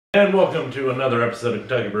And welcome to another episode of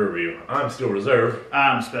Kentucky Brew Review. I'm Steel Reserve.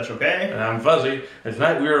 I'm Special K. And I'm Fuzzy. And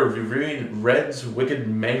tonight we are reviewing Red's Wicked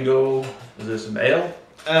Mango. Is this an ale?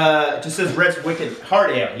 It just says Red's Wicked Hard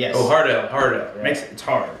Ale, yes. Oh, hard ale, hard ale. Yeah. It's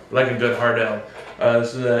hard. Like a good hard ale.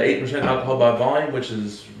 This is 8% alcohol by volume, which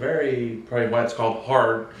is probably why it's called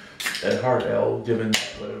hard ale, given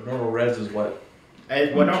normal Red's is what?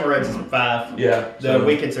 Well, normal Red's is 5. Yeah. The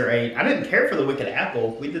Wickeds are 8. I didn't care for the Wicked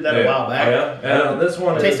Apple. We did that a while back. Oh, yeah? This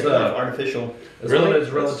one It is tasted artificial. This one is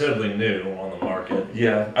relatively new on the market.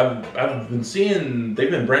 Yeah, I've been seeing they've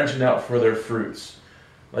been branching out for their fruits.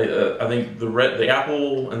 Like I think the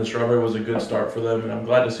apple and the strawberry was a good start for them, and I'm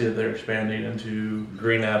glad to see that they're expanding into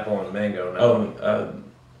Green apple and mango now.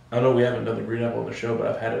 I know we haven't done the green apple on the show, but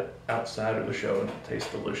I've had it outside of the show and it tastes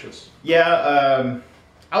delicious. Yeah,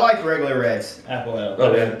 I like regular Red's Apple Ale.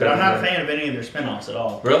 Oh, yeah, but I'm not a fan of any of their spin-offs at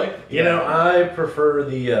all. Really? You know, I prefer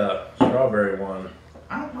the strawberry one.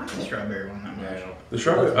 I don't like the strawberry one that much. The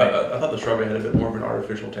strawberry, I thought the strawberry had a bit more of an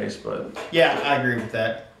artificial taste, but Yeah, I agree with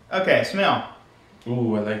that. Okay, smell.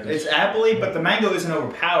 ooh, I like this. It's appley, but the mango isn't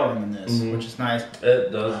overpowering in this, which is nice.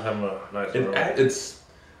 It does have a nice aroma. It's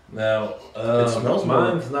Now, it smells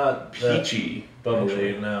more mine's not that peachy.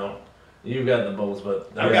 bubbly. Now, you've got the bubbles,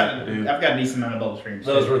 but I've got a decent amount of bubble streams.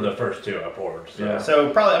 those were the first two I poured. So. Yeah.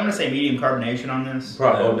 So probably I'm gonna say medium carbonation on this.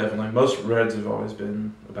 Probably, oh, definitely. Most Reds have always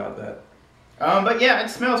been about that. But yeah, it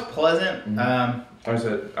smells pleasant. Like I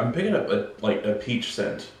said, I'm picking up a peach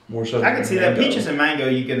scent more so. I can see that mango. peaches and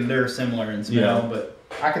mango, they're similar in smell, but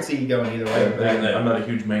I could see you going either way. I'm not a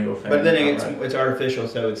huge mango fan. But then it's artificial,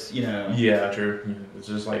 so it's Yeah, true. It's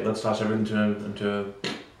just like let's toss everything into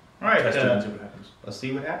All right, test it and see what happens. let's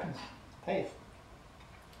see what happens. Hey,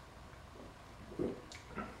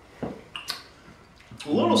 a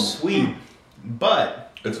little sweet, but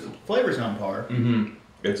It's flavor's on par.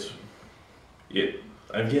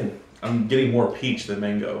 Again, I'm getting more peach than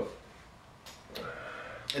mango.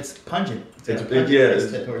 It's pungent. It's It's- got a pungent yeah, taste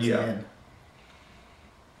it's- towards yeah. the end.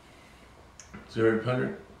 It's very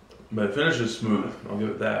pungent, but it finishes smooth. I'll give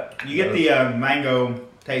it that. You get the mango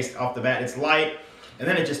taste off the bat. It's light, and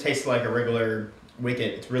then it just tastes like a regular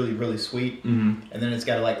Wicked. It's really, really sweet, and then it's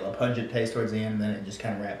got a pungent taste towards the end, and then it just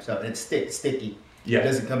kind of wraps up. And it's sticky. Yeah. It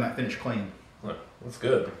doesn't come out finished clean. Look, that's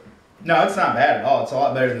good. No, it's not bad at all. It's a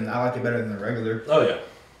lot better than I like it better than Oh, yeah.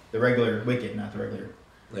 the regular Wicked, not the regular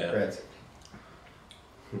Yeah. Reds.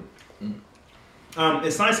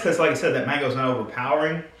 It's nice because, like I said, that mango's not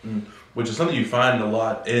overpowering. Which is something you find a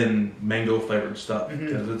lot in mango flavored stuff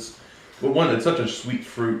because it's it's such a sweet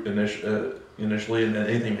fruit initially, and then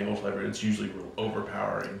anything mango flavored, it's usually real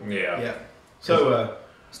overpowering. Yeah. Yeah. So,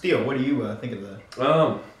 Steel, what do you think of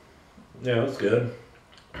that? Yeah, it's good.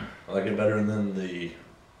 I like it better than the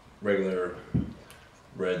regular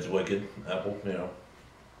Red's Wicked apple,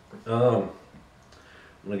 I'm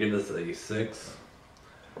gonna give this a 6.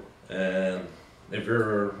 And if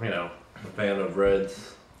you're, a fan of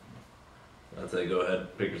Reds, I'd say go ahead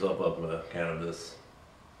and pick yourself up a can of this.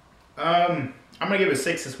 I'm gonna give it a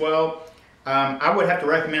 6 as well. I would have to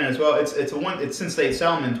recommend it as well. It's since they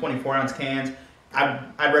sell them in 24-ounce cans.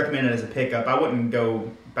 I'd recommend it as a pickup. I wouldn't go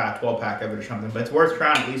buy a 12-pack of it or something, but it's worth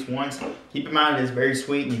trying at least once. Keep in mind it is very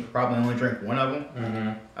sweet, and you could probably only drink one of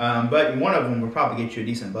them. But one of them would probably get you a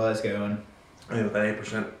decent buzz going. Yeah, with that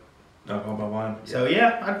 8% alcohol by volume. So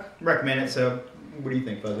yeah, I'd recommend it. So what do you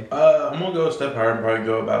think, Fuzzy? I'm gonna go a step higher and probably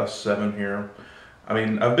go about a 7 here. I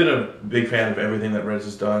mean, I've been a big fan of everything that Reds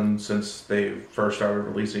has done since they first started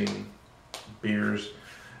releasing beers,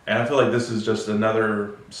 and I feel like this is just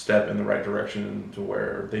another step in the right direction to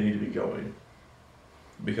where they need to be going.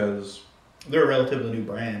 Because They're a relatively new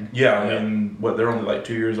brand. I mean, they're only like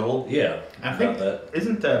 2 years old. Yeah, I think that.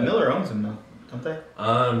 Isn't Miller owns them, don't they?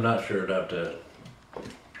 I'm not sure. I'd have to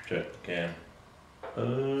check the can.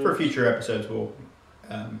 For future episodes, we'll.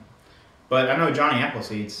 But I know Johnny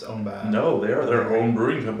Appleseed's owned by. No, they are their own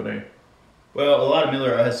brewing company. Well, a lot of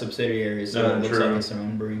Miller has subsidiaries, so Yeah, it looks true. like it's their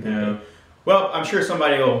own brewing company. Yeah. Well, I'm sure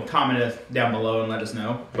somebody will comment it down below and let us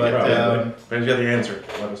know. But If you got the answer,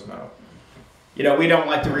 let us know. we don't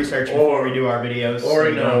like to research before we do our videos. Or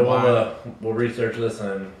We don't lie. we'll research this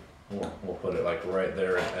and we'll put it like right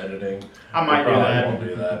there in editing. I might do Probably that. won't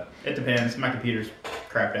do that. It depends. My computer's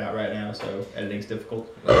crapped out right now, so editing's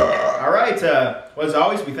difficult. All right. Well, as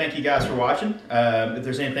always, we thank you guys for watching. If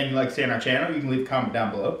there's anything you'd like to see on our channel, you can leave a comment down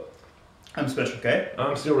below. I'm Special K.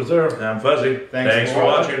 I'm Steel Reserve. And I'm Fuzzy. Thanks Thanks for for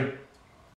watching. watching.